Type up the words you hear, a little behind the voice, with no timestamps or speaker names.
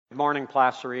Good morning,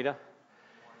 Placerita.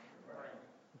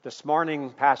 This morning,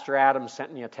 Pastor Adam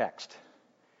sent me a text.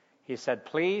 He said,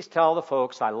 please tell the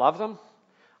folks I love them,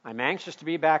 I'm anxious to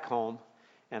be back home,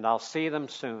 and I'll see them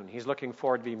soon. He's looking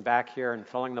forward to being back here and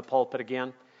filling the pulpit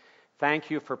again.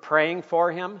 Thank you for praying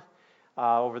for him.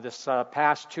 Over this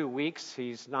past 2 weeks,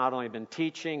 he's not only been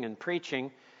teaching and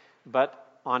preaching,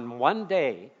 but on one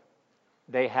day,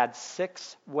 they had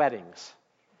 6 weddings.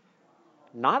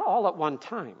 Not all at one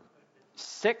time.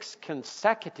 6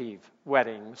 consecutive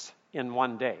weddings in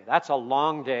one day. That's a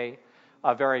long day,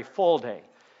 a very full day.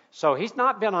 So he's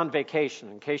not been on vacation,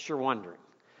 in case you're wondering.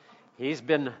 He's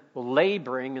been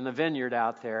laboring in the vineyard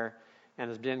out there and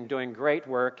has been doing great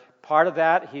work. Part of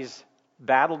that, he's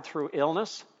battled through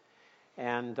illness.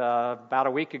 And about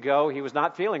a week ago, he was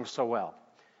not feeling so well.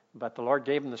 But the Lord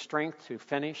gave him the strength to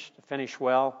finish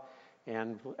well.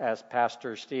 And as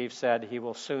Pastor Steve said, he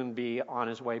will soon be on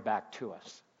his way back to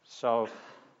us. So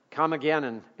come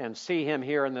again and see him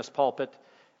here in this pulpit,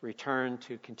 return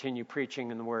to continue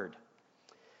preaching in the Word.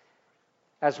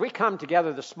 As we come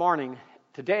together this morning,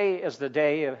 today is the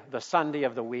day, the Sunday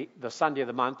of the week, the Sunday of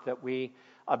the month that we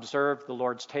observe the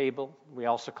Lord's table. We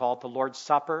also call it the Lord's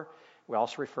Supper. We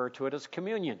also refer to it as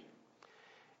communion.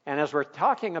 And as we're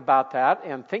talking about that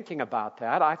and thinking about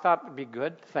that, I thought it would be a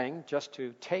good thing just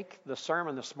to take the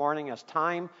sermon this morning as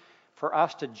time for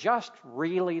us to just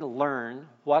really learn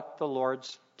what the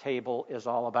Lord's table is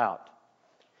all about.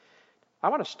 I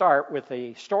want to start with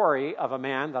the story of a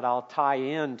man that I'll tie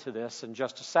into this in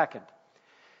just a second.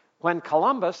 When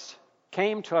Columbus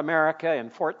came to America in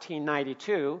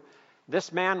 1492,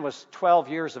 this man was 12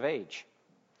 years of age.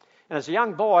 And as a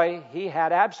young boy, he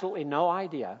had absolutely no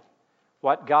idea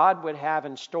what God would have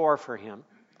in store for him.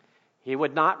 He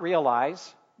would not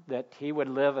realize that he would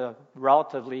live a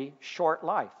relatively short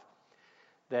life,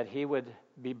 that he would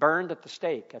be burned at the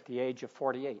stake at the age of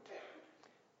 48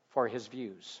 for his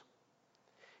views.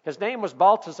 His name was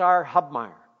Balthasar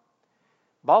Hubmaier.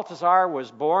 Balthasar was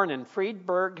born in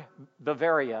Friedberg,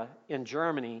 Bavaria, in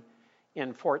Germany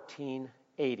in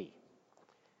 1480.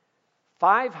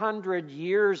 500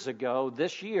 years ago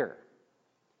this year,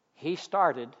 he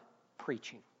started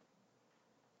preaching.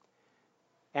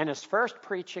 And his first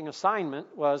preaching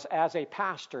assignment was as a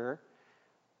pastor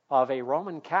of a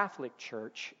Roman Catholic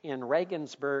church in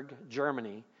Regensburg,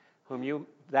 Germany,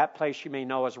 that place you may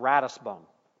know as Ratisbon,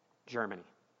 Germany.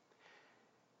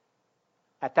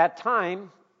 At that time,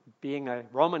 being a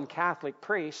Roman Catholic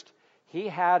priest, he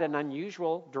had an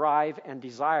unusual drive and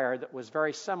desire that was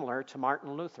very similar to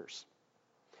Martin Luther's.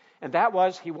 And that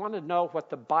was he wanted to know what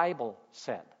the Bible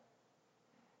said.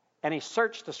 And he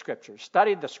searched the Scriptures,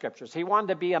 studied the Scriptures. He wanted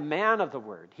to be a man of the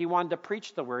Word. He wanted to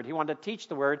preach the Word. He wanted to teach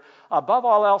the Word. Above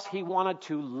all else, he wanted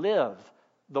to live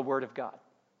the Word of God.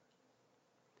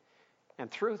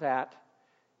 And through that,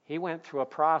 he went through a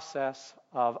process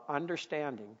of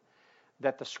understanding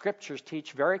that the Scriptures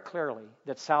teach very clearly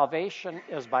that salvation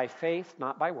is by faith,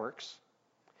 not by works.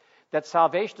 That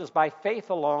salvation is by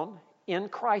faith alone, in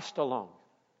Christ alone.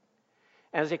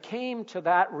 As he came to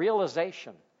that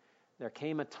realization, there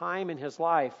came a time in his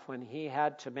life when he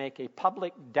had to make a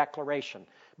public declaration.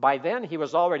 By then, he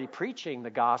was already preaching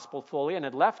the gospel fully and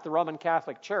had left the Roman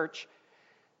Catholic Church.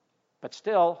 But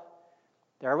still,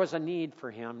 there was a need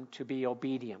for him to be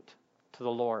obedient to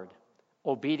the Lord.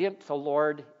 Obedient to the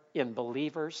Lord in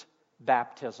believers'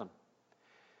 baptism.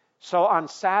 So on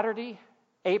Saturday,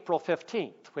 April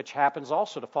 15th, which happens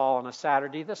also to fall on a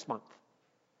Saturday this month,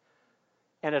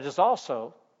 and it is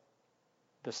also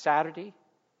the Saturday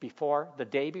the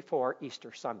day before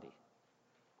Easter Sunday,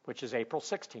 which is April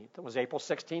 16th. It was April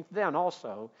 16th then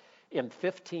also in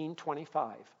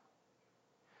 1525.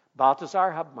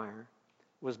 Balthasar Hubmaier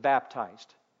was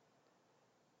baptized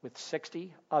with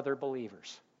 60 other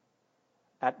believers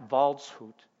at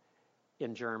Waldshut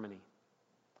in Germany.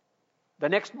 The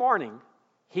next morning,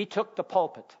 he took the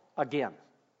pulpit again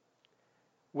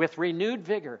with renewed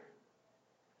vigor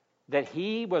that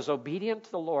he was obedient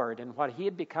to the Lord, and what he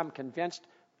had become convinced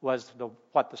was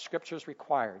what the Scriptures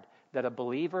required, that a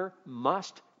believer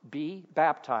must be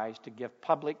baptized to give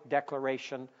public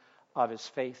declaration of his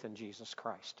faith in Jesus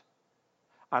Christ.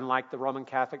 Unlike the Roman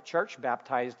Catholic Church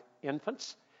baptized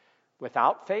infants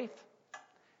without faith,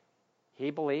 he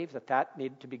believed that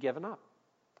needed to be given up.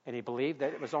 And he believed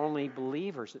that it was only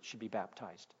believers that should be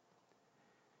baptized.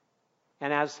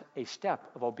 And as a step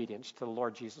of obedience to the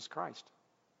Lord Jesus Christ,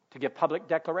 to give public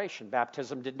declaration.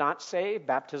 Baptism did not save.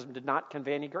 Baptism did not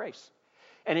convey any grace.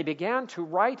 And he began to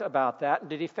write about that and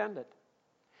to defend it.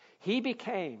 He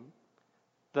became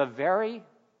the very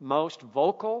most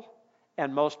vocal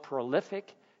and most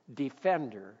prolific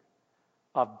defender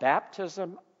of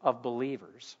baptism of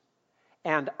believers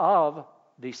and of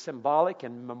the symbolic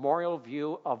and memorial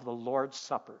view of the Lord's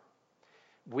Supper.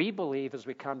 We believe as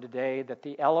we come today that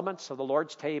the elements of the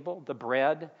Lord's table, the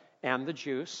bread and the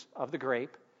juice of the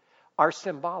grape, are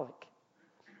symbolic.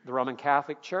 The Roman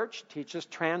Catholic Church teaches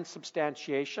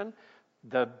transubstantiation.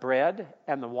 The bread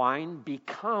and the wine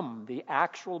become the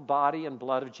actual body and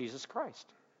blood of Jesus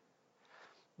Christ.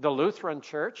 The Lutheran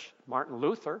Church, Martin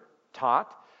Luther,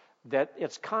 taught that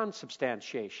it's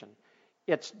consubstantiation.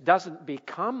 It doesn't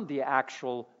become the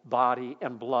actual body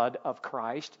and blood of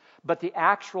Christ, but the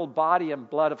actual body and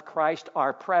blood of Christ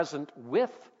are present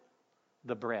with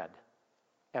the bread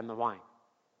and the wine.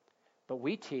 But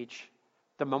we teach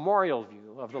the memorial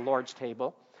view of the Lord's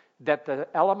table, that the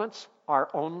elements are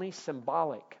only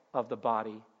symbolic of the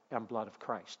body and blood of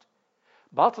Christ.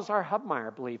 Balthasar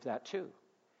Hubmaier believed that too,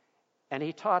 and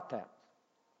he taught that.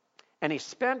 And he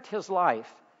spent his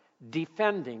life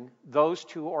defending those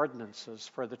two ordinances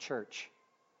for the church.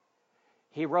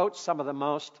 He wrote some of the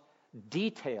most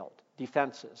detailed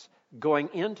defenses going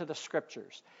into the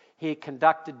scriptures. He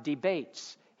conducted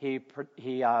debates. He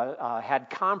had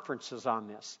conferences on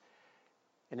this.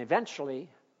 And eventually,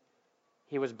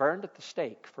 he was burned at the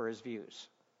stake for his views.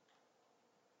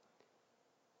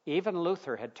 Even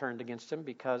Luther had turned against him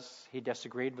because he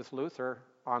disagreed with Luther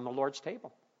on the Lord's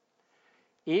table.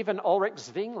 Even Ulrich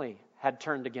Zwingli had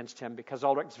turned against him because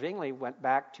Ulrich Zwingli went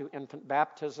back to infant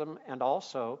baptism and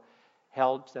also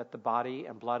held that the body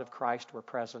and blood of Christ were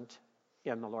present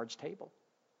in the Lord's table.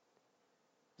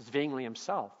 Zwingli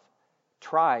himself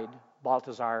tried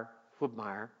Balthasar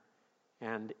Hubmaier,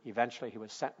 and eventually he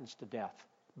was sentenced to death,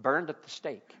 burned at the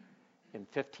stake in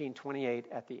 1528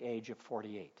 at the age of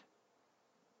 48.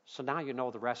 So now you know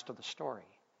the rest of the story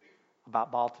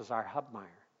about Balthasar Hubmaier.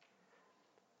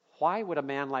 Why would a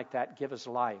man like that give his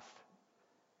life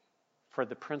for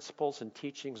the principles and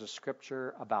teachings of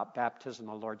Scripture about baptism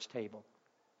and the Lord's table?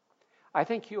 I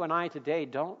think you and I today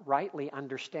don't rightly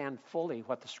understand fully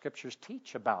what the Scriptures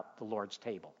teach about the Lord's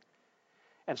table.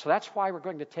 And so that's why we're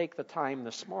going to take the time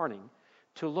this morning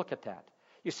to look at that.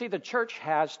 You see, the church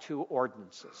has two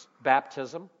ordinances,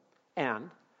 baptism and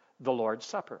the Lord's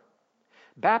Supper.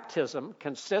 Baptism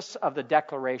consists of the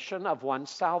declaration of one's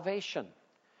salvation,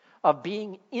 of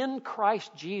being in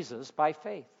Christ Jesus by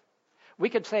faith. We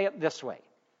could say it this way.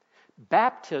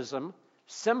 Baptism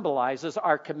symbolizes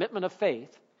our commitment of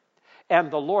faith,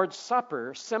 and the Lord's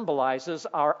Supper symbolizes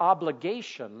our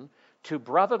obligation to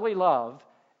brotherly love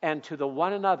and to the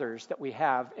one another's that we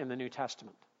have in the New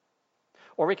Testament.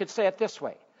 Or we could say it this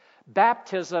way.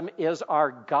 Baptism is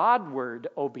our Godward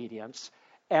obedience,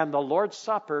 and the Lord's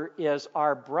Supper is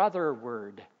our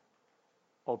brotherward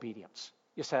obedience.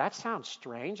 You say, that sounds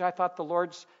strange. I thought the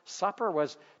Lord's Supper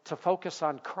was to focus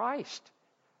on Christ.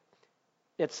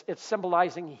 It's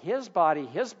symbolizing His body,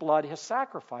 His blood, His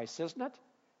sacrifice, isn't it?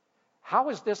 How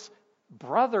is this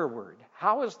brotherward?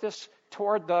 How is this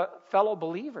toward the fellow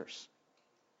believers?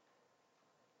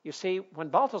 You see, when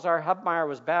Balthasar Hubmaier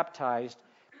was baptized,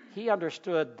 he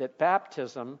understood that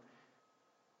baptism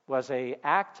was an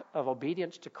act of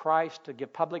obedience to Christ to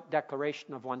give public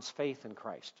declaration of one's faith in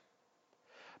Christ.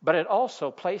 But it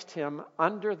also placed him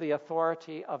under the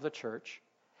authority of the church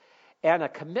and a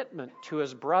commitment to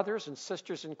his brothers and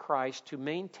sisters in Christ to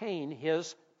maintain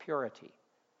his purity.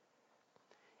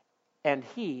 And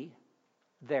he,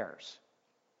 theirs.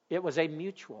 It was a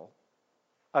mutual,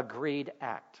 agreed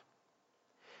act.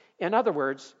 In other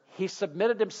words, he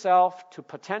submitted himself to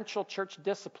potential church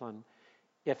discipline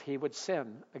if he would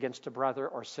sin against a brother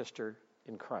or sister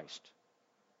in Christ.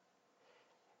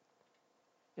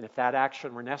 And if that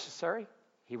action were necessary,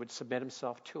 he would submit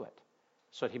himself to it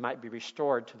so that he might be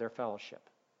restored to their fellowship.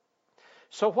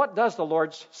 So what does the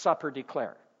Lord's Supper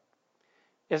declare?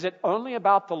 Is it only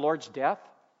about the Lord's death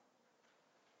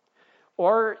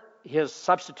or His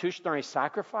substitutionary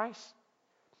sacrifice?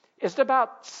 Is it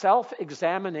about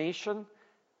self-examination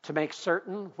to make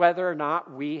certain whether or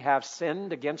not we have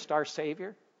sinned against our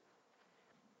Savior?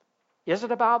 Is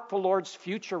it about the Lord's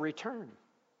future return?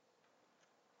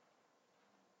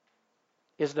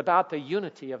 Is it about the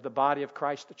unity of the body of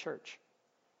Christ, the church?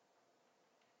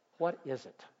 What is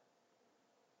it?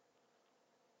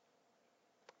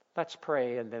 Let's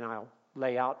pray, and then I'll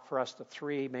lay out for us the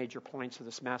three major points of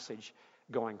this message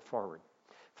going forward.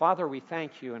 Father, we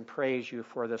thank you and praise you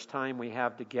for this time we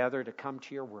have together to come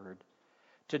to your word,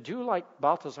 to do like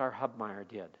Balthasar Hubmaier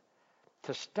did,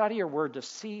 to study your word, to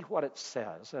see what it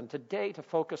says, and today to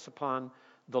focus upon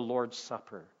the Lord's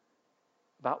Supper,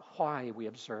 about why we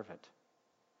observe it.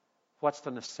 What's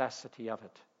the necessity of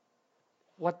it?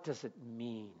 What does it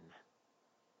mean?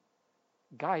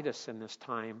 Guide us in this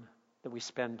time that we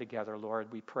spend together,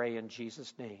 Lord. We pray in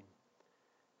Jesus' name.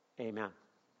 Amen.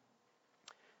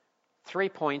 3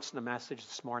 points in the message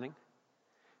this morning.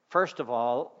 First of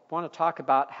all, I want to talk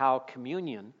about how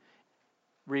communion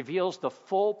reveals the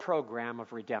full program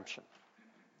of redemption.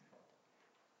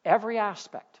 Every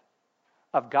aspect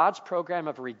of God's program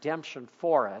of redemption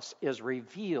for us is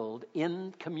revealed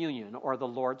in communion or the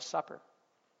Lord's Supper.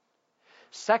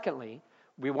 Secondly,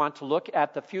 we want to look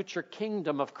at the future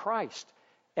kingdom of Christ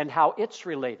and how it's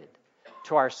related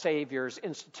to our Savior's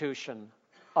institution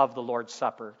of the Lord's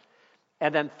Supper.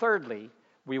 And then thirdly,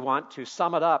 we want to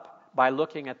sum it up by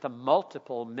looking at the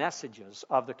multiple messages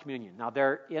of the communion. Now,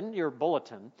 there in your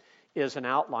bulletin is an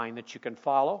outline that you can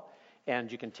follow and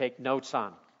you can take notes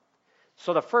on.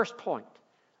 So the first point,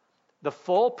 the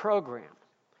full program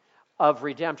of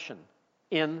redemption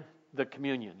in the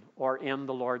communion or in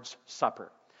the Lord's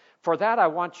Supper. For that, I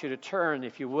want you to turn,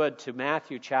 if you would, to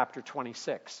Matthew chapter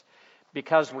 26,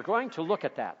 because we're going to look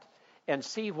at that and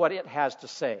see what it has to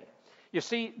say. You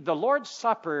see, the Lord's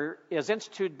Supper is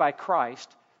instituted by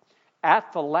Christ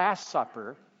at the Last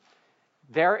Supper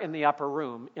there in the upper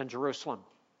room in Jerusalem.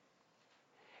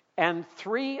 And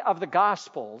 3 of the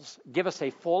Gospels give us a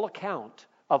full account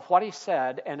of what he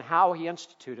said and how he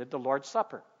instituted the Lord's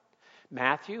Supper.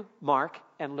 Matthew, Mark,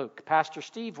 and Luke. Pastor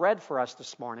Steve read for us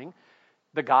this morning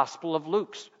the Gospel of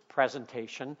Luke's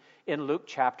presentation in Luke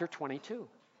chapter 22.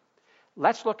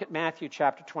 Let's look at Matthew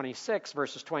chapter 26,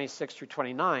 verses 26 through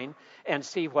 29, and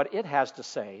see what it has to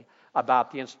say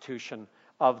about the institution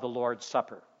of the Lord's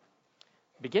Supper.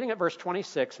 Beginning at verse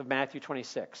 26 of Matthew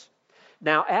 26.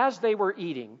 Now, as they were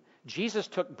eating, Jesus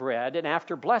took bread, and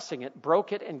after blessing it,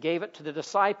 broke it and gave it to the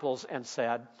disciples and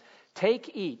said,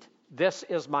 "Take, eat, this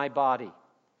is my body."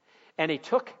 And he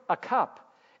took a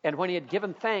cup, and when he had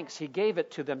given thanks, he gave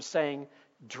it to them, saying,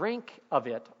 "Drink of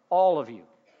it, all of you.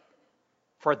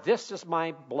 For this is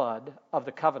my blood of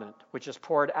the covenant, which is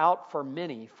poured out for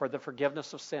many for the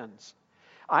forgiveness of sins.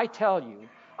 I tell you,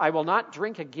 I will not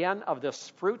drink again of this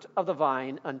fruit of the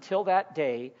vine until that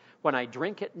day when I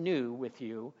drink it new with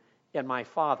you in my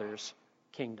Father's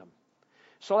kingdom."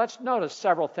 So let's notice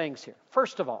several things here.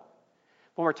 First of all,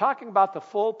 when we're talking about the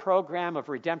full program of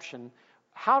redemption,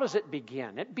 how does it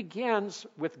begin? It begins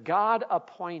with God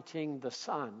appointing the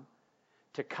Son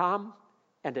to come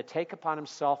and to take upon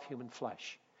himself human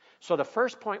flesh. So the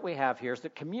first point we have here is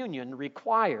that communion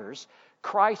requires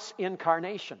Christ's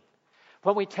incarnation.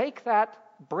 When we take that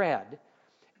bread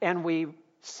and we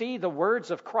see the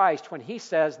words of Christ when he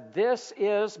says, "This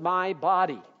is my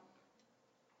body,"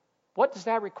 what does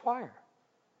that require?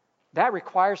 That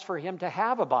requires for him to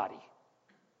have a body.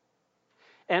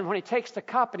 And when he takes the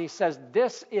cup and he says,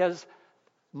 "This is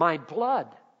my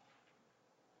blood,"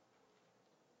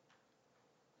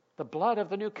 the blood of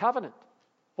the new covenant,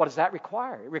 what does that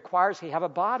require? It requires he have a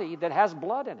body that has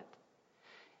blood in it.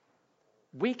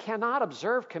 We cannot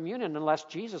observe communion unless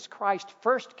Jesus Christ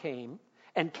first came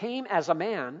as a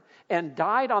man and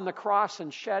died on the cross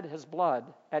and shed his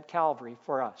blood at Calvary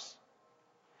for us.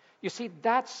 You see,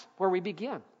 that's where we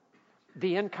begin,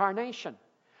 the incarnation.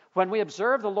 When we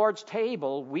observe the Lord's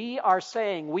table, we are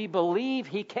saying we believe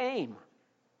he came.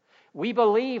 We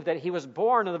believe that he was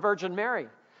born of the Virgin Mary,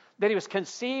 that he was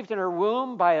conceived in her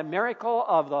womb by a miracle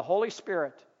of the Holy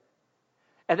Spirit,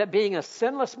 and that being a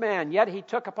sinless man, yet he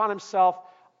took upon himself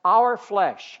our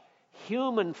flesh,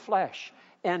 human flesh,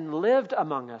 and lived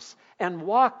among us and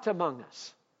walked among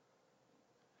us.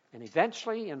 And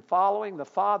eventually, in following the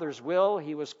Father's will,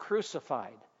 he was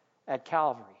crucified at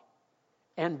Calvary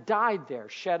and died there,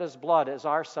 shed his blood as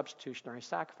our substitutionary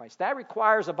sacrifice. That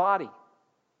requires a body.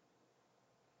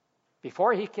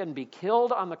 Before he can be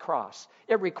killed on the cross,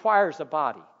 it requires a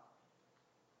body.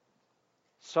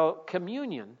 So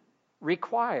communion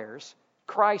requires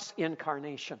Christ's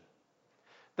incarnation.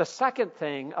 The second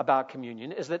thing about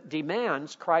communion is that it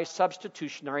demands Christ's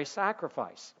substitutionary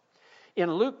sacrifice.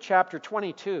 In Luke chapter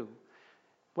 22,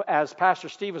 as Pastor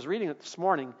Steve was reading it this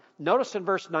morning, notice in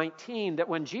verse 19 that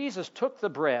when Jesus took the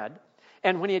bread,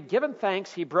 and when he had given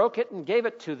thanks, he broke it and gave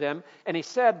it to them, and he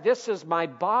said, "This is my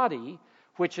body,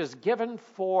 which is given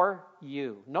for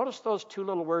you." Notice those 2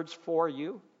 little words, for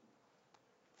you.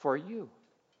 For you.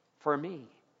 For me.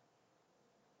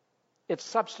 It's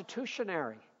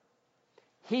substitutionary.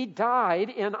 He died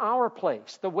in our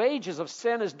place. The wages of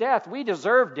sin is death. We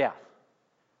deserve death.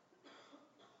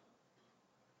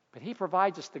 But he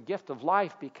provides us the gift of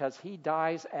life because he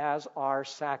dies as our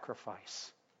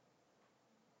sacrifice.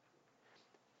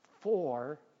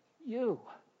 For you.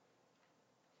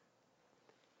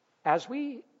 As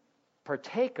we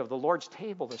partake of the Lord's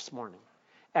table this morning,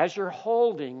 as you're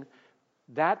holding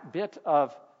that bit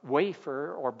of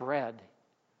wafer or bread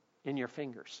in your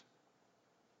fingers.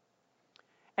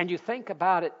 And you think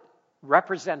about it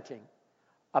representing,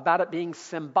 about it being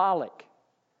symbolic,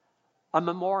 a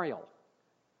memorial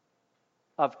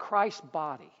of Christ's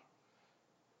body.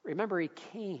 Remember, he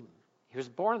came. He was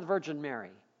born of the Virgin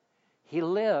Mary. He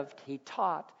lived, he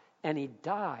taught, and he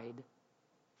died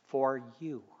for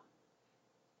you.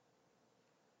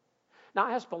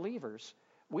 Now, as believers,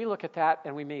 we look at that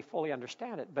and we may fully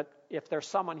understand it. But if there's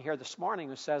someone here this morning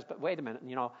who says, but wait a minute,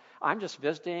 I'm just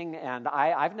visiting and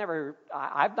I've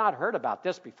not heard about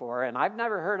this before, and I've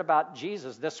never heard about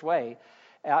Jesus this way.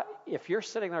 If you're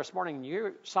sitting there this morning and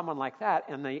you're someone like that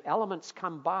and the elements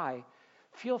come by,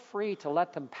 feel free to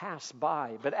let them pass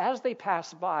by. But as they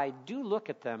pass by, do look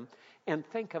at them and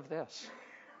think of this.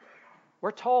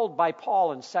 We're told by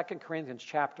Paul in 2 Corinthians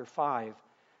chapter 5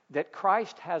 that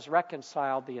Christ has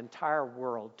reconciled the entire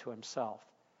world to himself.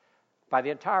 By the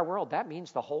entire world, that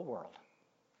means the whole world.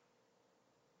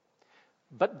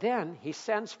 But then he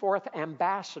sends forth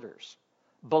ambassadors,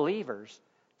 believers,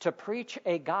 to preach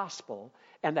a gospel,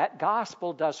 and that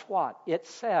gospel does what? It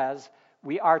says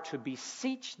we are to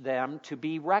beseech them to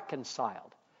be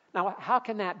reconciled. Now, how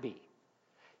can that be?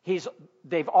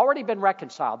 They've already been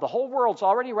reconciled. The whole world's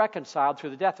already reconciled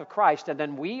through the death of Christ, and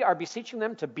then we are beseeching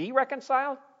them to be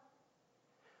reconciled?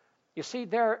 You see,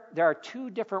 there are two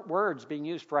different words being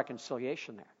used for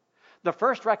reconciliation there. The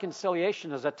first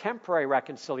reconciliation is a temporary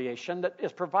reconciliation that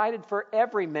is provided for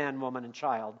every man, woman, and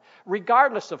child,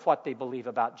 regardless of what they believe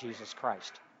about Jesus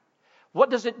Christ. What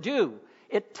does it do?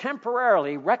 It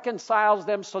temporarily reconciles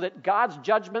them so that God's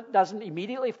judgment doesn't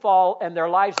immediately fall and their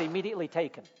lives immediately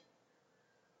taken.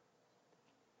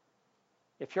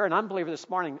 If you're an unbeliever this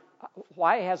morning,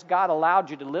 why has God allowed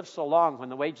you to live so long when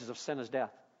the wages of sin is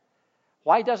death?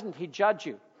 Why doesn't he judge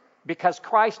you? Because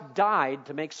Christ died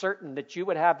to make certain that you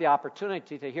would have the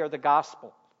opportunity to hear the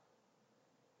gospel.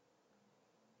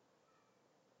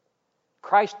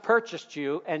 Christ purchased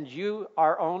you, and you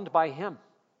are owned by him.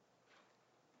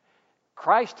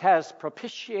 Christ has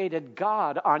propitiated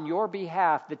God on your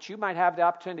behalf that you might have the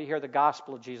opportunity to hear the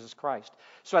gospel of Jesus Christ.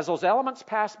 So as those elements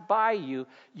pass by you,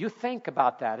 you think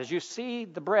about that. As you see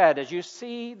the bread, as you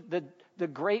see the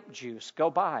grape juice go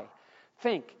by,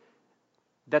 think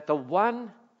that the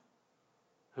one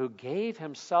who gave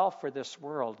himself for this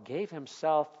world gave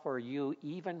himself for you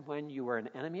even when you were an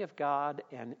enemy of God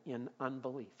and in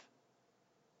unbelief.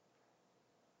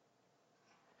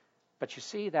 But you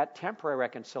see, that temporary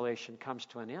reconciliation comes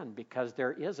to an end because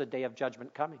there is a day of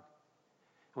judgment coming.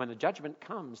 When the judgment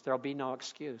comes, there will be no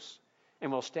excuse.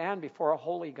 And we'll stand before a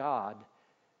holy God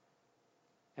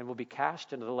and will be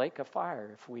cast into the lake of fire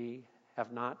if we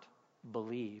have not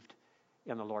believed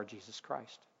in the Lord Jesus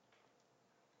Christ.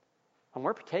 When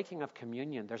we're partaking of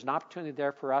communion, there's an opportunity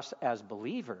there for us as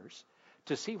believers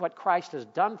to see what Christ has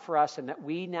done for us, and that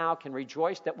we now can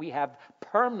rejoice that we have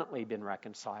permanently been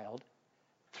reconciled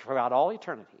throughout all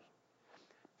eternity,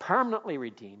 permanently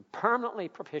redeemed, permanently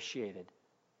propitiated.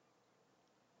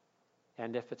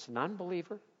 And if it's an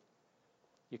unbeliever,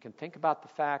 you can think about the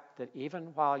fact that even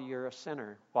while you're a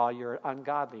sinner, while you're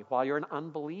ungodly, while you're an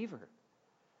unbeliever,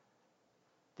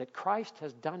 that Christ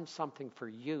has done something for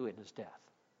you in his death.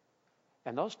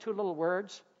 And those two little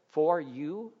words, for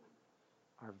you,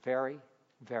 are very,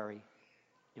 very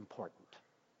important.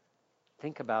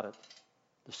 Think about it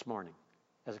this morning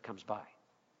as it comes by.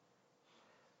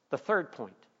 The third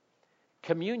point,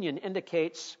 communion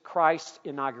indicates Christ's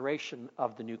inauguration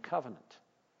of the new covenant.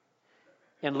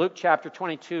 In Luke chapter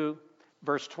 22,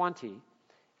 verse 20,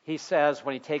 he says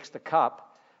when he takes the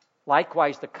cup,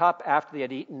 likewise the cup after they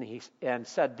had eaten, and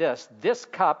said this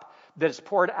cup that is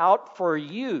poured out for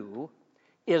you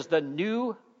is the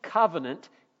new covenant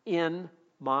in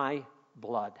my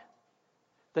blood.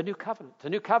 The new covenant. The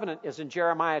new covenant is in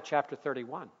Jeremiah chapter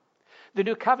 31. The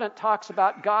new covenant talks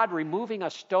about God removing a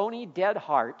stony, dead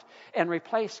heart and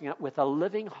replacing it with a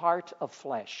living heart of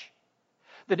flesh.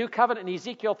 The new covenant in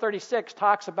Ezekiel 36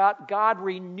 talks about God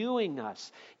renewing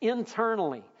us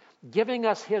internally, giving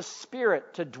us his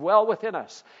spirit to dwell within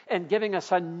us, and giving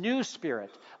us a new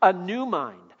spirit, a new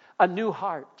mind, a new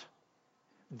heart.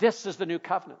 This is the new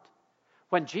covenant.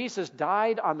 When Jesus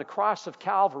died on the cross of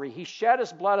Calvary, he shed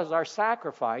his blood as our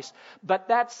sacrifice, but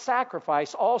that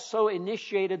sacrifice also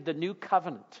initiated the new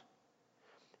covenant.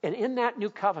 And in that new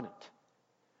covenant,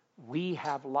 we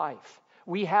have life.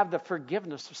 We have the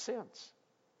forgiveness of sins.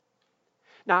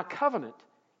 Now, a covenant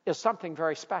is something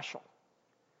very special.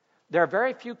 There are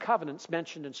very few covenants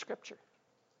mentioned in Scripture,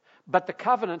 but the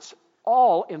covenants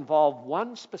all involve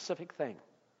one specific thing.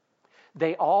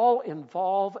 They all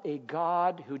involve a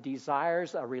God who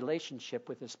desires a relationship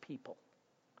with his people.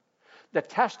 The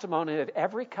testimony of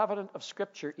every covenant of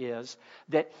Scripture is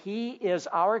that He is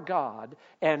our God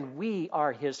and we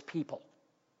are His people.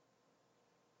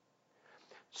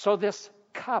 So this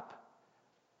cup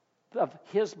of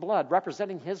His blood,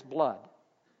 representing His blood,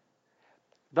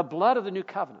 the blood of the new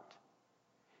covenant,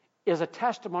 is a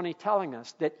testimony telling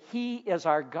us that He is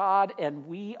our God and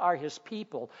we are His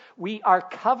people. We are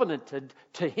covenanted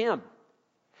to Him.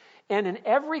 And in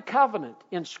every covenant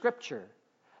in Scripture,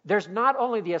 there's not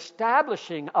only the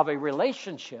establishing of a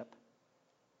relationship,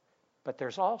 but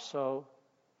there's also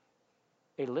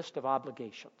a list of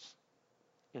obligations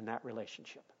in that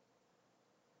relationship.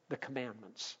 The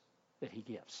commandments that He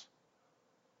gives.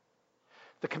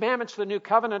 The commandments of the new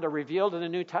covenant are revealed in the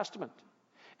New Testament.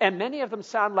 And many of them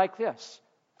sound like this: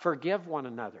 forgive one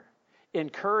another,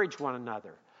 encourage one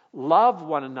another, love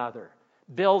one another,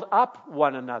 build up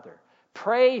one another,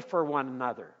 pray for one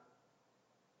another.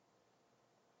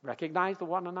 Recognize the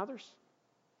one another's?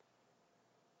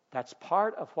 That's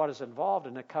part of what is involved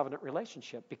in a covenant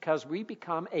relationship, because we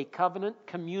become a covenant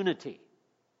community.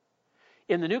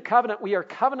 In the new covenant, we are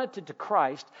covenanted to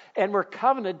Christ, and we're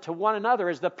covenanted to one another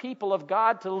as the people of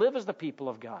God to live as the people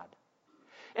of God.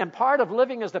 And part of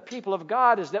living as the people of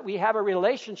God is that we have a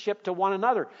relationship to one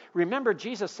another. Remember,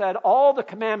 Jesus said all the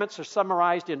commandments are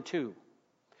summarized in two.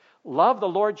 Love the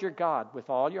Lord your God with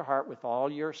all your heart, with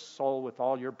all your soul, with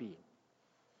all your being.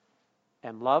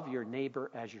 And love your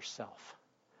neighbor as yourself.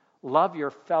 Love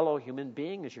your fellow human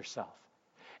being as yourself.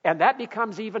 And that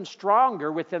becomes even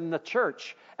stronger within the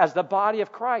church as the body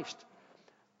of Christ.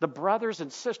 The brothers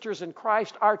and sisters in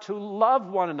Christ are to love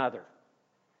one another.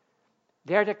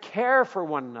 They are to care for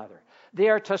one another. They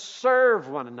are to serve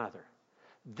one another.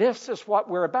 This is what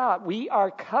we're about. We are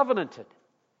covenanted.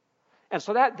 And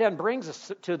so that then brings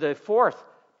us to the fourth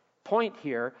point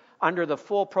here under the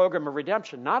full program of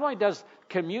redemption. Not only does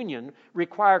communion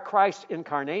require Christ's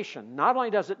incarnation, not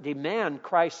only does it demand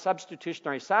Christ's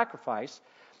substitutionary sacrifice,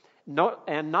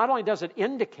 and not only does it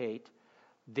indicate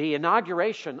the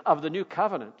inauguration of the new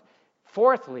covenant,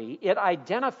 fourthly, it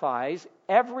identifies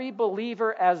every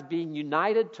believer as being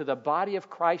united to the body of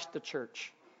Christ, the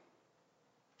church.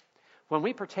 When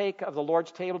we partake of the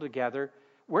Lord's table together,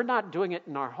 we're not doing it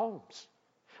in our homes.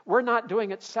 We're not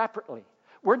doing it separately.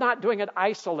 We're not doing it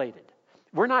isolated.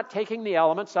 We're not taking the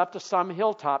elements up to some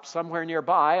hilltop somewhere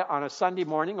nearby on a Sunday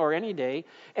morning or any day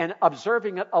and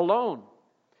observing it alone.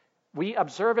 We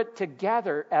observe it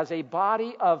together as a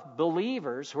body of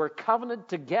believers who are covenanted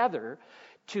together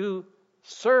to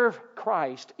serve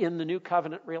Christ in the new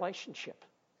covenant relationship.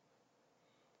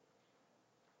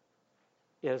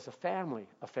 It is a family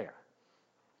affair.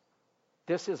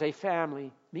 This is a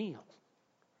family meal.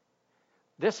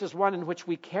 This is one in which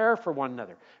we care for one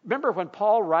another. Remember when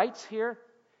Paul writes here,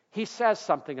 he says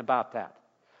something about that.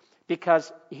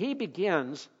 Because he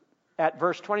begins at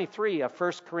verse 23 of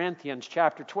 1 Corinthians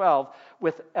chapter 12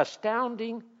 with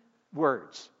astounding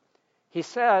words. He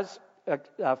says, 1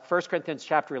 Corinthians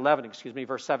chapter 11,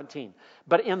 verse 17.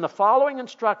 But in the following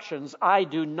instructions, I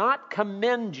do not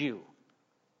commend you.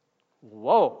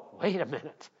 Whoa, wait a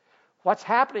minute. What's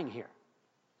happening here?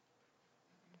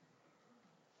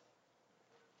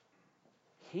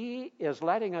 He is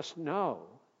letting us know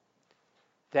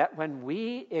that when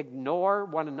we ignore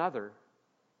one another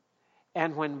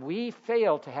and when we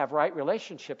fail to have right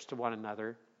relationships to one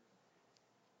another,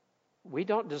 we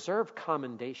don't deserve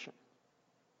commendation.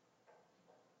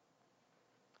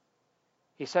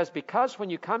 He says, because when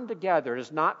you come together, it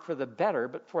is not for the better,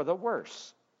 but for the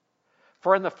worse.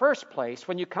 For in the first place,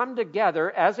 when you come together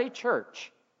as a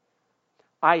church,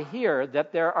 I hear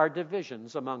that there are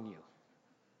divisions among you.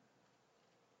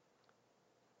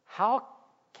 How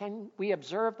can we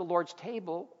observe the Lord's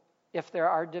table if there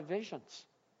are divisions?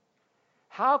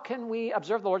 How can we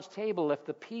observe the Lord's table if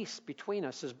the peace between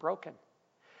us is broken?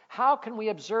 How can we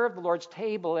observe the Lord's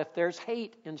table if there's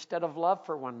hate instead of love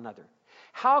for one another?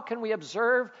 How can we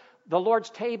observe the Lord's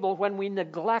table when we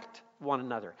neglect one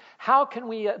another? How can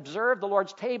we observe the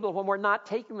Lord's table when we're not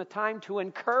taking the time to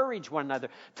encourage one another,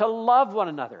 to love one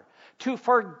another, to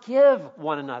forgive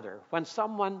one another when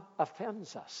someone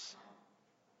offends us?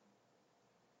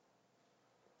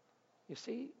 You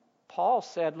see, Paul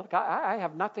said, look, I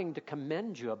have nothing to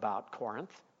commend you about,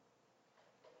 Corinth.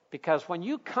 Because when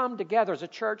you come together as a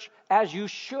church, as you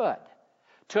should,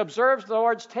 to observe the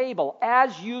Lord's table,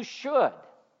 as you should,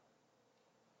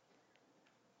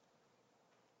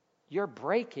 you're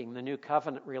breaking the new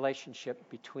covenant relationship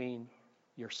between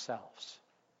yourselves.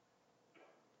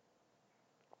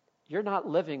 You're not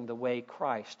living the way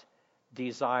Christ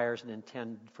desires and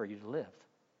intended for you to live.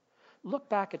 Look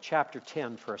back at chapter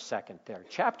 10 for a second there.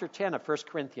 Chapter 10 of 1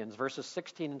 Corinthians, verses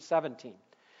 16 and 17.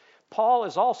 Paul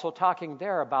is also talking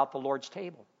there about the Lord's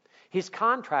table. He's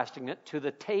contrasting it to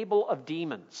the table of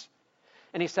demons.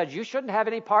 And he said, you shouldn't have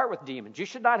any part with demons. You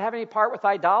should not have any part with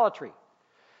idolatry.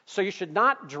 So you should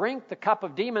not drink the cup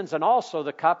of demons and also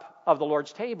the cup of the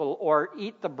Lord's table, or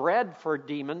eat the bread for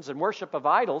demons and worship of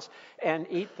idols and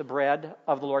eat the bread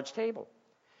of the Lord's table.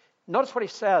 Notice what he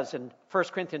says in 1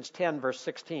 Corinthians 10, verse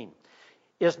 16.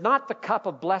 Is not the cup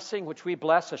of blessing which we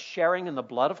bless a sharing in the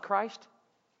blood of Christ?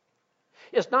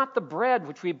 Is not the bread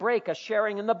which we break a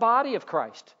sharing in the body of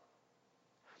Christ?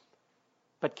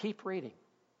 But keep reading.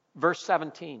 Verse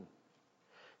 17.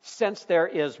 Since there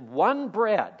is one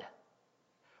bread,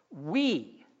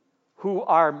 we who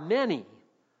are many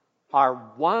are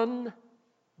one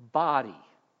body.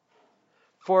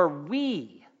 For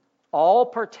we all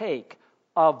partake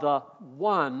of the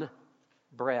one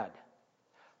bread.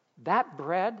 That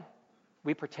bread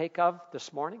we partake of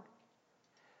this morning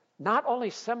not only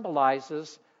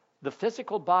symbolizes the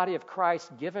physical body of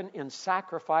Christ given in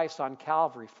sacrifice on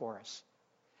Calvary for us,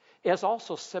 it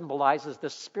also symbolizes the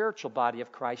spiritual body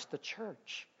of Christ, the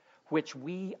church, which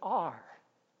we are.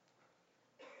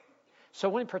 So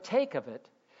when we partake of it,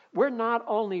 we're not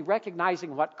only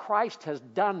recognizing what Christ has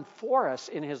done for us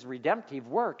in his redemptive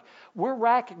work, we're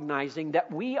recognizing that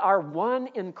we are one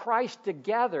in Christ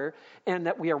together, and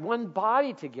that we are one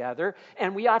body together,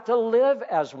 and we ought to live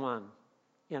as one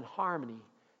in harmony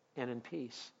and in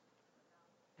peace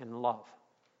and in love.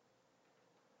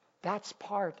 That's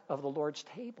part of the Lord's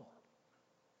table.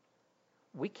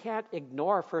 We can't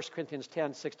ignore 1 Corinthians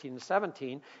 10, 16, and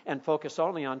 17 and focus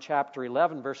only on chapter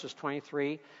 11, verses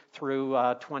 23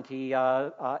 through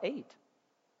 28.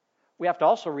 We have to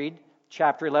also read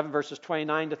chapter 11, verses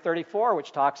 29 to 34,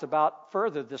 which talks about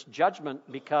further this judgment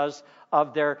because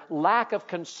of their lack of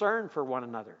concern for one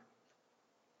another.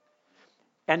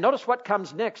 And notice what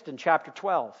comes next in chapter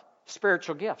 12,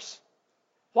 spiritual gifts.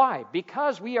 Why?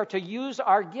 Because we are to use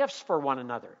our gifts for one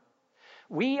another.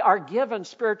 We are given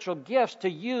spiritual gifts to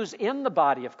use in the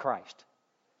body of Christ.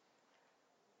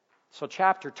 So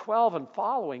chapter 12 and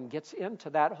following gets into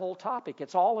that whole topic.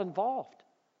 It's all involved.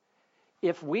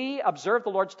 If we observe the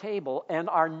Lord's table and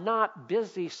are not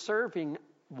busy serving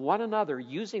one another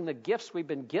using the gifts we've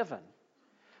been given,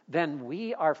 then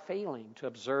we are failing to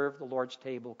observe the Lord's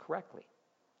table correctly.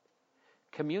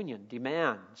 Communion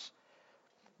demands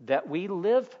that we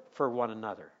live for one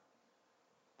another.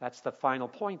 That's the final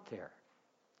point there.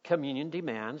 Communion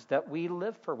demands that we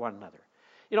live for one another.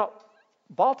 You know,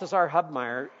 Balthasar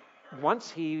Hubmaier, once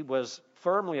he was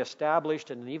firmly established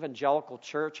in an evangelical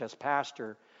church as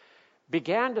pastor,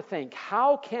 began to think,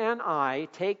 how can I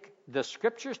take the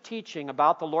Scripture's teaching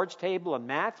about the Lord's table in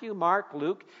Matthew, Mark,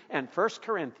 Luke, and 1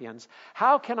 Corinthians,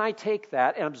 how can I take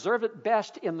that and observe it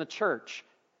best in the church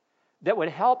that would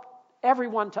help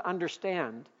everyone to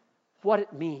understand what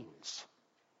it means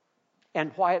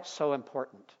and why it's so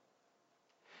important?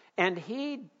 And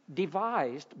he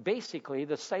devised basically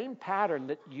the same pattern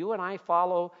that you and I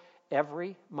follow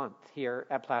every month here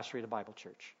at Placerita Bible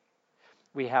Church.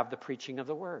 We have the preaching of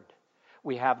the Word.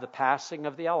 We have the passing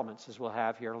of the elements, as we'll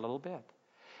have here in a little bit.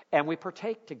 And we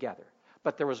partake together.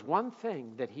 But there was one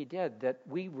thing that he did that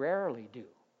we rarely do,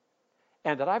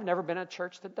 and that I've never been in a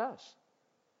church that does.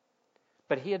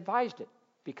 But he advised it,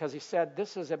 because he said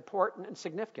this is important and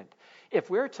significant. If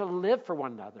we're to live for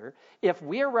one another, if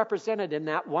we are represented in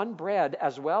that one bread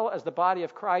as well as the body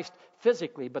of Christ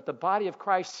physically, but the body of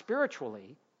Christ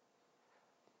spiritually,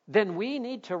 then we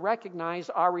need to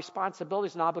recognize our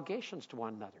responsibilities and obligations to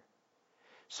one another.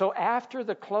 So after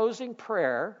the closing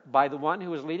prayer by the one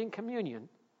who was leading communion,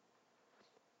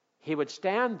 he would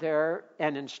stand there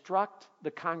and instruct the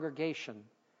congregation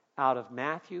out of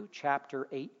Matthew chapter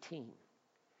 18.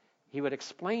 He would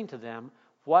explain to them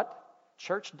what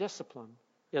church discipline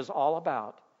is all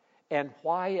about and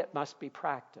why it must be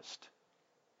practiced.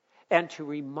 And to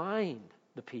remind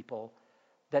the people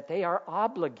that they are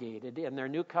obligated in their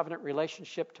new covenant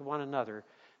relationship to one another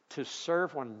to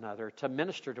serve one another, to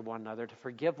minister to one another, to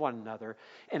forgive one another.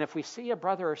 And if we see a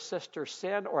brother or sister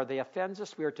sin or they offend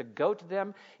us, we are to go to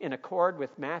them in accord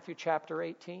with Matthew chapter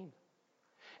 18.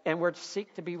 And we're to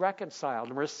seek to be reconciled,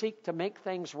 and we're to seek to make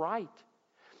things right.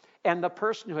 And the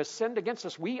person who has sinned against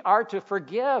us, we are to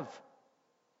forgive.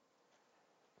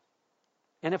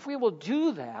 And if we will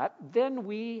do that, then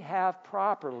we have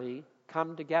properly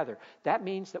come together. That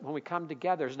means that when we come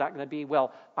together, it's not going to be,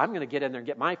 well, I'm going to get in there and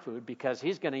get my food because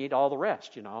he's going to eat all the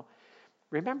rest, you know.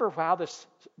 Remember how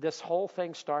this whole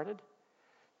thing started?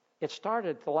 It started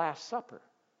at the Last Supper.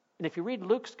 And if you read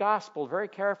Luke's gospel very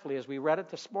carefully, as we read it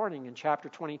this morning in chapter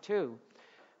 22,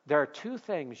 there are two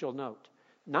things you'll note.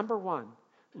 Number one,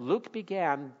 Luke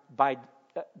began by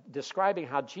describing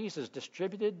how Jesus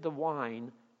distributed the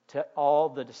wine to all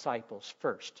the disciples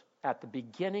first, at the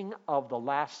beginning of the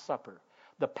Last Supper,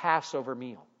 the Passover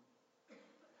meal.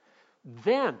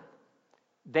 Then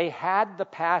they had the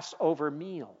Passover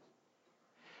meal.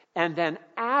 And then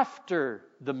after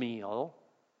the meal,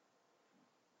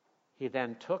 he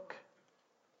then took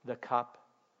the cup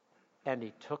and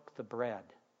he took the bread.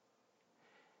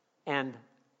 And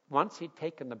once he'd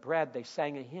taken the bread, they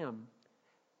sang a hymn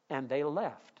and they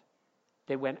left.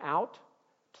 They went out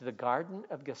to the Garden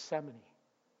of Gethsemane,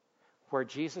 where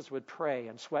Jesus would pray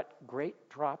and sweat great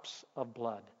drops of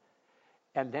blood.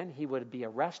 And then he would be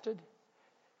arrested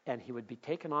and he would be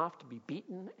taken off to be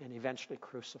beaten and eventually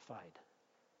crucified.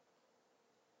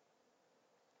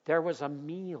 There was a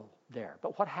meal there.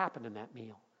 But what happened in that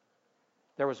meal?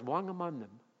 There was one among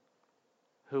them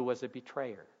who was a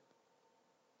betrayer,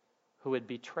 who would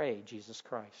betray Jesus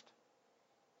Christ.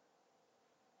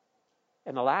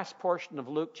 In the last portion of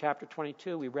Luke chapter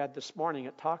 22 we read this morning,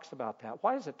 it talks about that.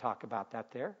 Why does it talk about that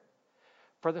there?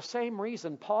 For the same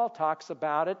reason Paul talks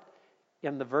about it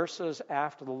in the verses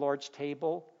after the Lord's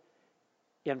table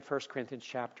in 1 Corinthians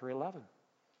chapter 11.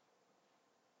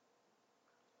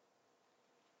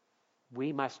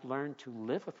 We must learn to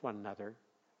live with one another,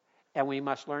 and we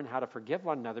must learn how to forgive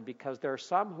one another, because there are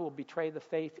some who will betray the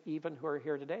faith even who are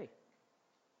here today.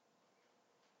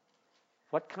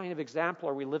 What kind of example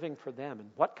are we living for them? And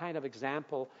what kind of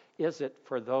example is it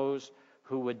for those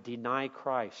who would deny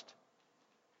Christ?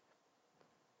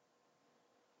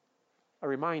 A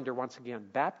reminder once again,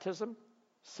 baptism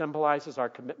symbolizes our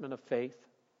commitment of faith.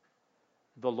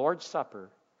 The Lord's Supper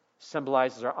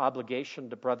symbolizes our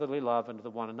obligation to brotherly love and to the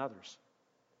one another's.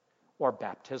 Or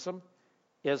baptism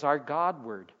is our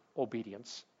God-word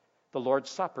obedience. The Lord's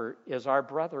Supper is our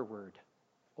brother-word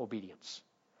obedience.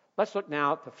 Let's look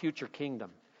now at the future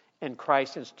kingdom and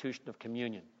Christ's institution of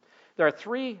communion. There are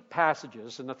three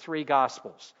passages in the three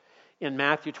Gospels. In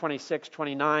Matthew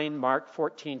 26:29, Mark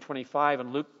 14:25,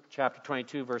 and Luke chapter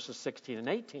 22, verses 16 and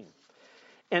 18.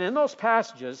 And in those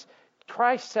passages,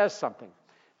 Christ says something.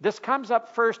 This comes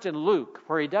up first in Luke,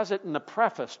 where he does it in the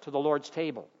preface to the Lord's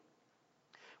table,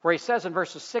 where he says in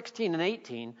verses 16 and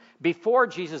 18, before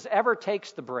Jesus ever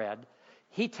takes the bread,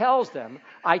 he tells them,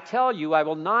 I tell you, I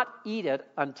will not eat it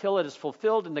until it is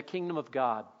fulfilled in the kingdom of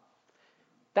God.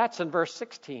 That's in verse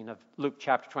 16 of Luke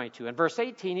chapter 22. In verse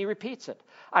 18, he repeats it.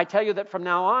 I tell you that from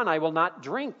now on, I will not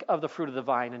drink of the fruit of the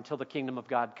vine until the kingdom of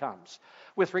God comes.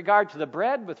 With regard to the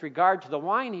bread, with regard to the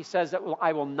wine, he says that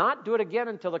I will not do it again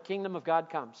until the kingdom of God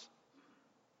comes.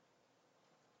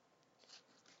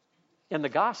 In the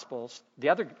Gospels, the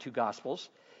other two Gospels,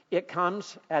 it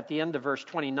comes at the end of verse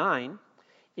 29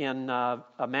 in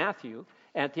Matthew,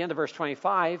 and at the end of verse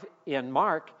 25 in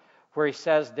Mark, where he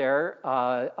says there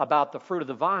about the fruit of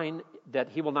the vine, that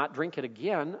he will not drink it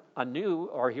again anew,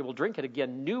 or he will drink it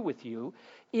again new with you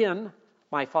in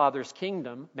my Father's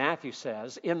kingdom. Matthew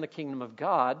says, in the kingdom of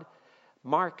God.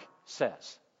 Mark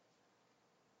says.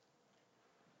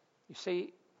 You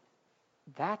see,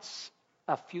 that's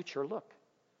a future look.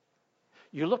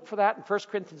 You look for that in 1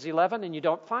 Corinthians 11 and you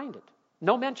don't find it.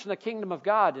 No mention of the kingdom of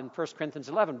God in 1 Corinthians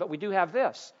 11, but we do have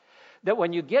this, that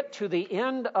when you get to the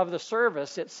end of the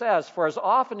service, it says, for as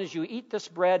often as you eat this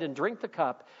bread and drink the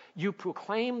cup, you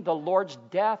proclaim the Lord's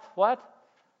death, what?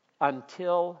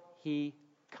 Until he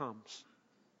comes.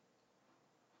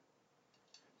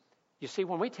 You see,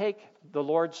 when we take the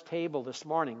Lord's table this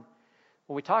morning,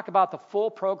 when we talk about the full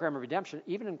program of redemption,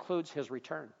 it even includes his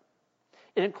return.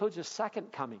 It includes his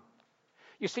second coming.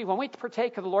 You see, when we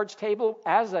partake of the Lord's table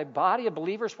as a body of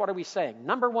believers, what are we saying?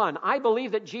 Number one, I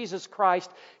believe that Jesus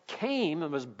Christ came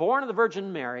and was born of the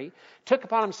Virgin Mary, took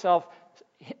upon himself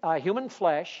human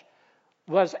flesh,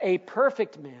 was a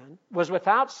perfect man, was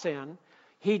without sin.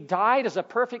 He died as a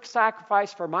perfect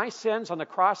sacrifice for my sins on the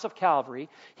cross of Calvary.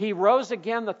 He rose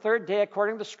again the third day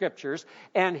according to the Scriptures,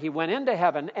 and he went into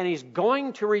heaven, and he's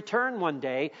going to return one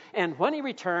day. And when he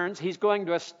returns, he's going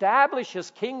to establish his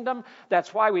kingdom.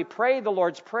 That's why we pray the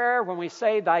Lord's Prayer when we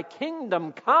say, thy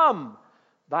kingdom come,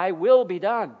 thy will be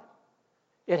done.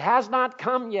 It has not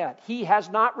come yet. He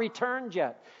has not returned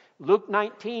yet. Luke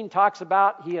 19 talks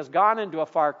about he has gone into a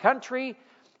far country,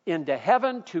 into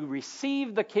heaven to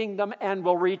receive the kingdom, and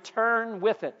will return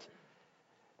with it.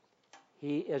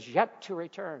 He is yet to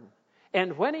return.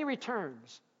 And when he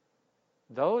returns,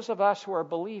 those of us who are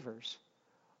believers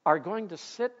are going to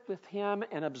sit with him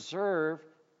and observe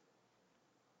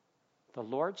the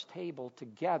Lord's table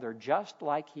together, just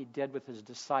like he did with his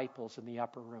disciples in the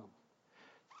upper room.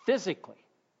 physically,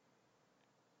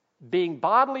 being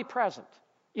bodily present.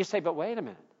 You say, but wait a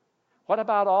minute. What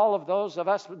about all of those of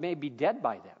us who may be dead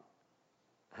by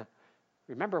then?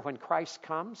 Remember, when Christ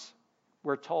comes,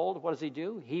 we're told, what does he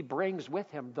do? He brings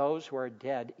with him those who are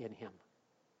dead in him.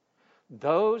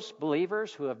 Those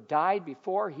believers who have died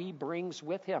before, he brings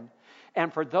with him.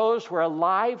 And for those who are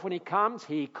alive when he comes,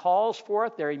 he calls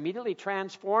forth, they're immediately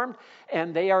transformed,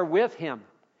 and they are with him.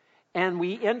 And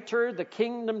we enter the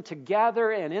kingdom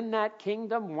together, and in that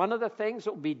kingdom, one of the things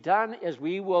that will be done is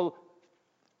we will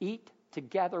eat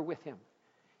together with him.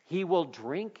 He will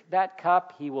drink that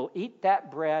cup, he will eat that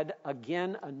bread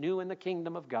again anew in the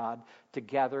kingdom of God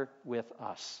together with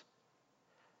us.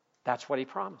 That's what he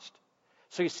promised.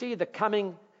 So you see, the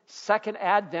coming second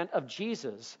advent of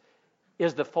Jesus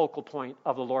is the focal point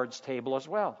of the Lord's table as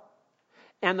well.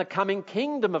 And the coming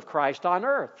kingdom of Christ on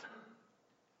earth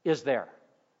is there.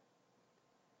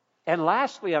 And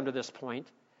lastly, under this point,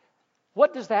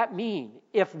 what does that mean?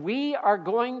 If we are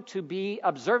going to be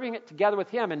observing it together with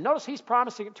him, and notice he's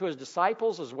promising it to his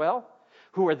disciples as well,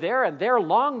 who are there, and they're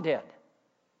long dead,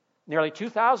 nearly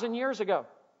 2,000 years ago.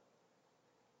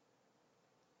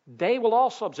 They will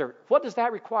also observe it. What does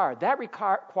that require? That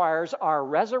requires our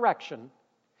resurrection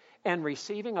and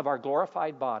receiving of our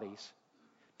glorified bodies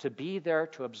to be there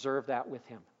to observe that with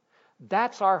him.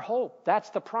 That's our hope. That's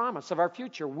the promise of our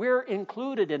future. We're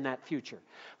included in that future.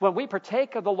 When we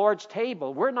partake of the Lord's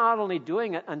table, we're not only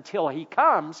doing it until he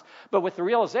comes, but with the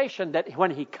realization that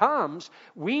when he comes,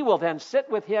 we will then sit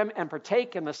with him and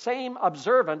partake in the same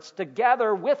observance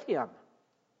together with him.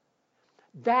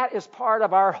 That is part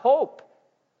of our hope.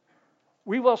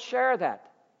 We will share that.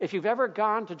 If you've ever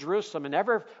gone to Jerusalem and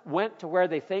ever went to where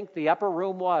they think the upper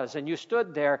room was, and you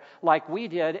stood there like we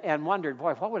did and wondered,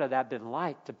 boy, what would have that been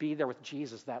like to be there with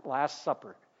Jesus, that Last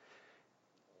Supper?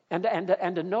 And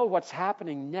to know what's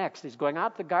happening next. He's going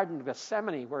out to the Garden of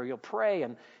Gethsemane where he'll pray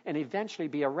and eventually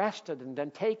be arrested and then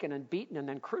taken and beaten and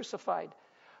then crucified.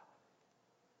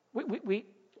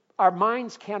 Our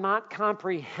minds cannot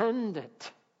comprehend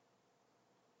it.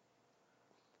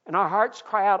 And our hearts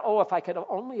cry out, oh, if I could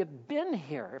only have been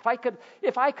here.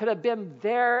 If I could have been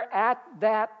there at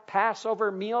that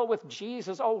Passover meal with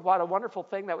Jesus. Oh, what a wonderful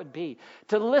thing that would be.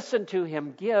 To listen to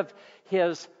him give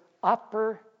his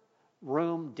upper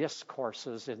room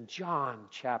discourses in John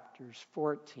chapters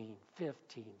 14,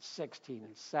 15, 16,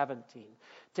 and 17.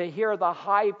 To hear the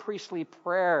high priestly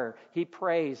prayer he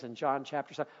prays in John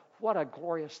chapter 7. What a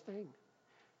glorious thing.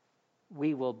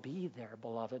 We will be there,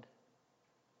 beloved.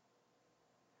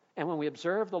 And when we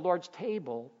observe the Lord's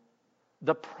table,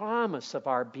 the promise of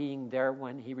our being there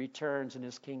when he returns in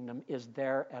his kingdom is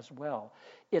there as well.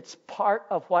 It's part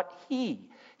of what he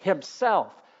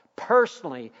himself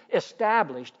personally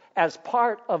established as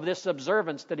part of this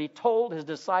observance that he told his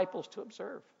disciples to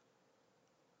observe.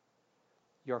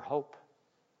 Your hope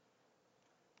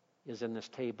is in this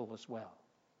table as well.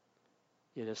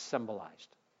 It is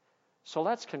symbolized. So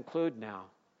let's conclude now.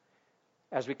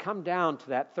 As we come down to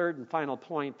that third and final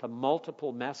point, the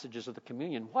multiple messages of the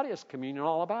communion, what is communion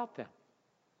all about then?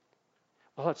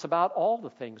 Well, it's about all the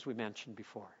things we mentioned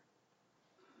before.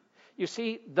 You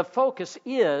see, the focus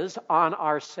is on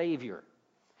our Savior.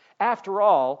 After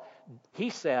all, he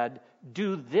said,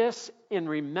 do this in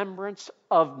remembrance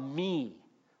of me.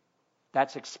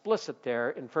 That's explicit there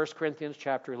in 1 Corinthians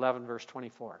chapter 11, verse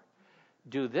 24.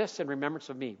 Do this in remembrance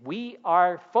of me. We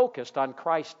are focused on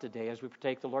Christ today as we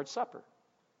partake the Lord's Supper.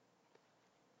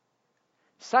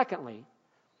 Secondly,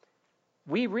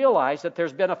 we realize that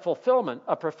there's been a fulfillment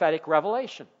of prophetic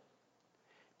revelation.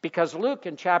 Because Luke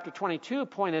in chapter 22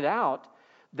 pointed out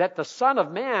that the Son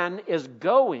of Man is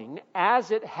going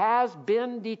as it has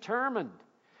been determined.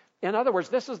 In other words,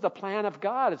 this is the plan of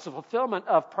God. It's a fulfillment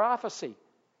of prophecy.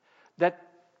 That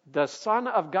the Son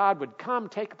of God would come,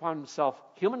 take upon himself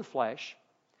human flesh,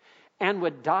 and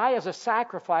would die as a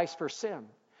sacrifice for sin,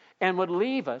 and would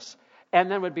leave us, and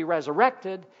then would be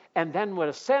resurrected, and then would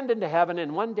ascend into heaven,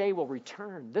 and one day will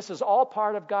return. This is all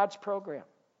part of God's program.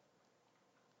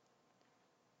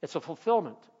 It's a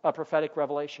fulfillment of prophetic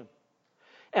revelation.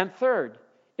 And third,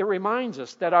 it reminds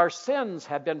us that our sins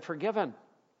have been forgiven.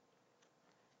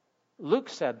 Luke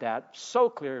said that so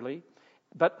clearly,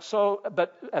 but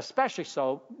especially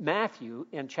so Matthew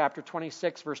in chapter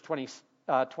 26, verse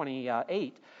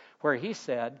 28, where he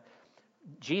said,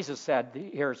 Jesus said,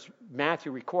 here's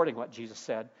Matthew recording what Jesus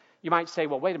said. You might say,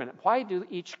 well, wait a minute. Why do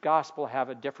each gospel have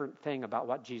a different thing about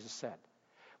what Jesus said?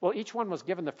 Well, each one was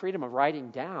given the freedom of writing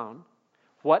down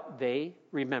what they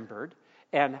remembered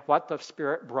and what the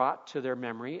Spirit brought to their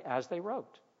memory as they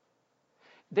wrote.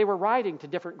 They were writing to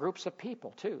different groups of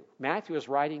people, too. Matthew is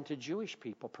writing to Jewish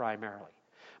people primarily.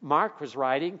 Mark was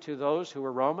writing to those who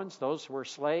were Romans, those who were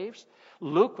slaves.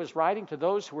 Luke was writing to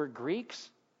those who were Greeks.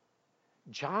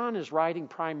 John is writing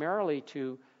primarily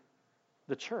to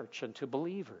the church and to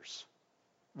believers,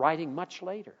 writing much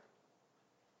later.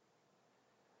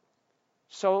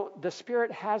 So the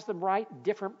Spirit has them write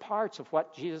different parts of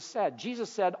what Jesus said. Jesus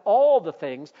said all the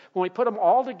things, when we put them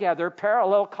all together,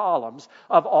 parallel columns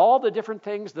of all the different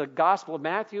things the Gospel of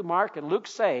Matthew, Mark, and Luke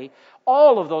say,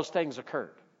 all of those things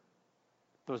occurred.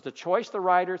 It was the choice of the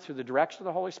writer through the direction of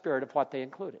the Holy Spirit of what they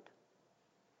included.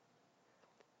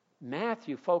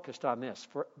 Matthew focused on this,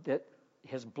 that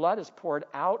his blood is poured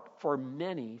out for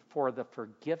many for the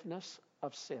forgiveness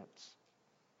of sins.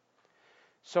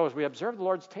 So as we observe the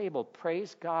Lord's table,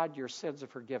 praise God, your sins are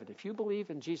forgiven. If you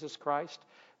believe in Jesus Christ,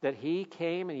 that He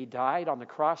came and He died on the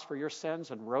cross for your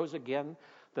sins and rose again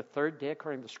the third day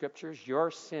according to the Scriptures, your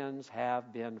sins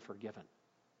have been forgiven.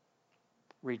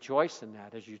 Rejoice in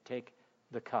that as you take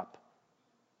the cup.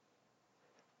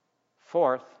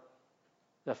 Fourth,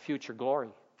 the future glory,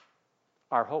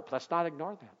 our hope. Let's not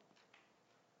ignore that.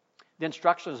 The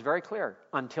instruction is very clear,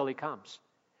 until He comes.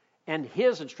 And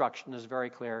His instruction is very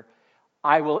clear,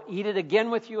 I will eat it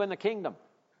again with you in the kingdom.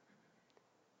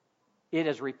 It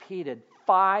is repeated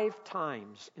 5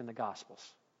 times in the Gospels.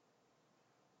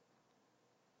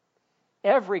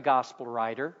 Every Gospel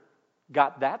writer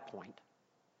got that point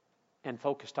and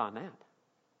focused on that.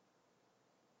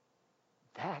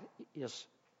 That is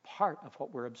part of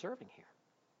what we're observing here.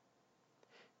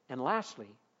 And lastly,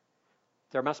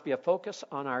 there must be a focus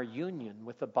on our union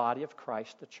with the body of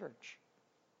Christ, the church.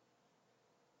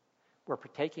 We're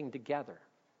partaking together.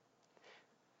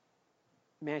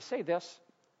 May I say this?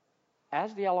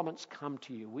 As the elements come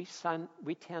to you,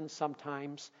 we tend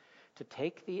sometimes to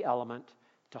take the element,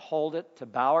 to hold it, to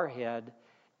bow our head,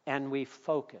 and we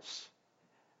focus.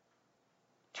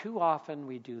 Too often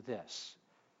we do this.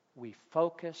 We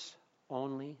focus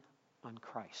only on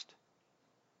Christ.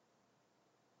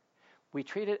 We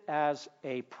treat it as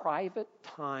a private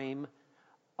time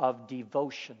of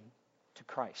devotion to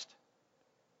Christ.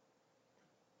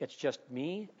 It's just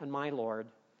me and my Lord.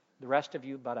 The rest of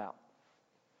you butt out.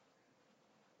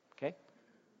 Okay?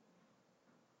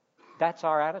 That's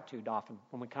our attitude often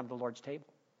when we come to the Lord's table.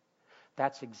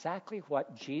 That's exactly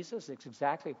what Jesus, it's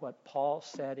exactly what Paul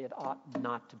said it ought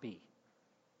not to be.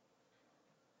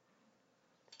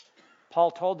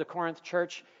 Paul told the Corinth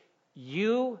church,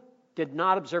 you did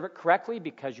not observe it correctly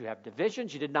because you have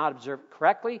divisions. You did not observe it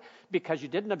correctly because you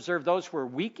didn't observe those who were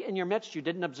weak in your midst. You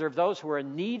didn't observe those who were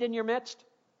in need in your midst.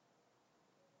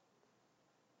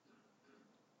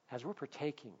 As we're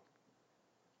partaking,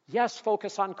 yes,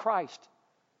 focus on Christ,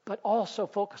 but also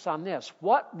focus on this.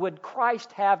 What would Christ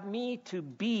have me to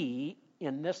be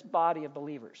in this body of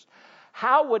believers?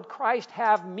 How would Christ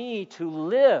have me to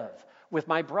live with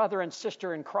my brother and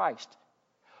sister in Christ?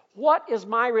 What is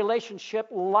my relationship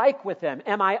like with them?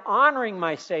 Am I honoring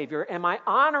my Savior? Am I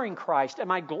honoring Christ?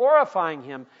 Am I glorifying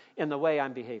Him in the way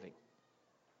I'm behaving?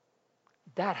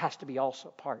 That has to be also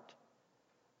part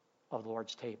of the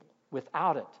Lord's table.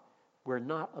 Without it, we're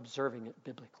not observing it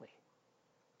biblically.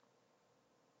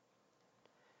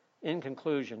 In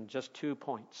conclusion, just 2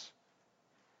 points.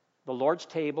 The Lord's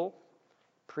table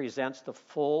presents the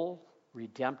full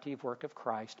redemptive work of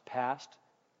Christ, past,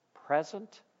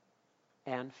 present,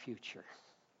 and future.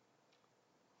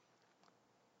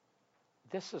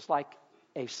 This is like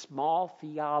a small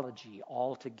theology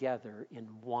all together in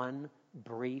one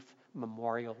brief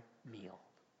memorial meal,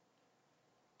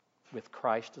 with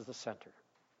Christ as the center.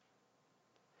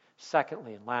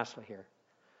 Secondly, and lastly here,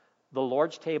 the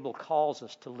Lord's table calls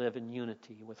us to live in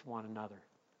unity with one another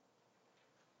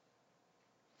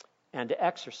and to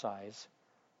exercise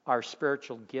our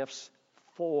spiritual gifts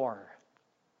for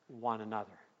one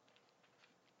another.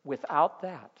 Without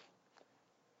that,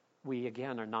 we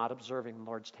again are not observing the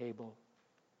Lord's table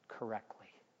correctly.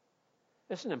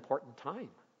 This is an important time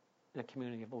in a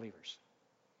community of believers.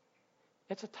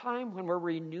 It's a time when we're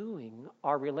renewing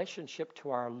our relationship to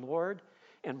our Lord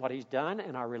and what He's done,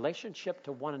 and our relationship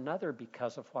to one another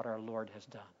because of what our Lord has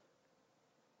done.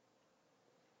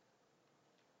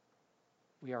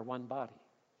 We are one body.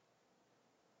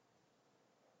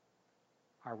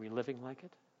 Are we living like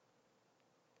it?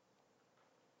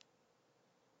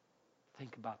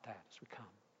 Think about that as we come.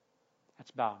 Let's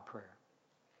bow in prayer.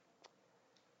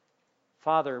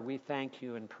 Father, we thank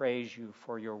You and praise You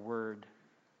for Your word.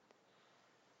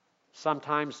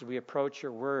 Sometimes as we approach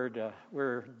Your word,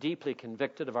 we're deeply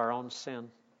convicted of our own sin,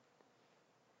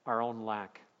 our own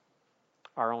lack,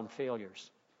 our own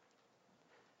failures.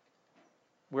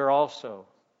 We're also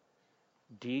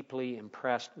deeply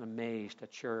impressed and amazed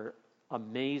at Your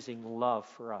amazing love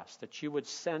for us, that you would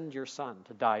send your Son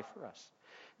to die for us,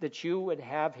 that you would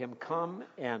have him come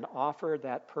and offer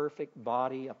that perfect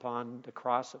body upon the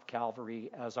cross of Calvary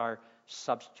as our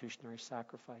substitutionary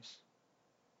sacrifice,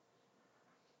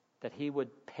 that he would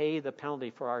pay the penalty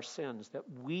for our sins, that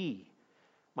we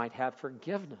might have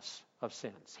forgiveness of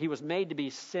sins. He was made to be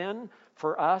sin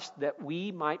for us, that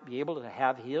we might be able to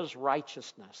have his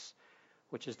righteousness,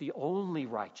 which is the only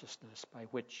righteousness by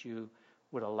which you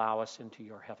would allow us into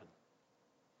your heaven.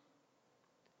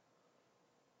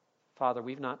 Father,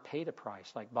 we've not paid a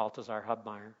price like Balthasar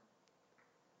Hubmaier,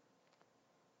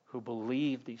 who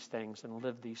believed these things and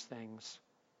lived these things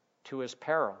to his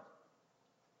peril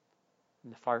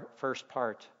in the first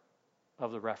part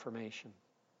of the Reformation.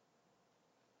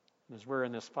 And as we're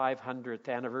in this 500th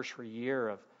anniversary year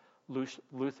of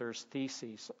Luther's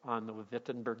theses on the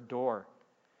Wittenberg door,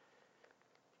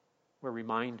 we're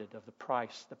reminded of the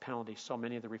price, the penalty so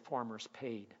many of the reformers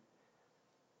paid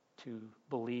to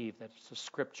believe that it's the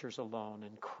Scriptures alone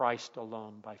and Christ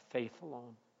alone, by faith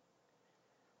alone.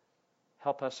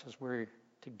 Help us as we're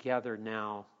together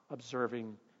now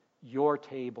observing your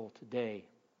table today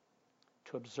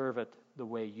to observe it the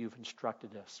way you've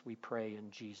instructed us. We pray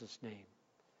in Jesus' name.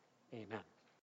 Amen.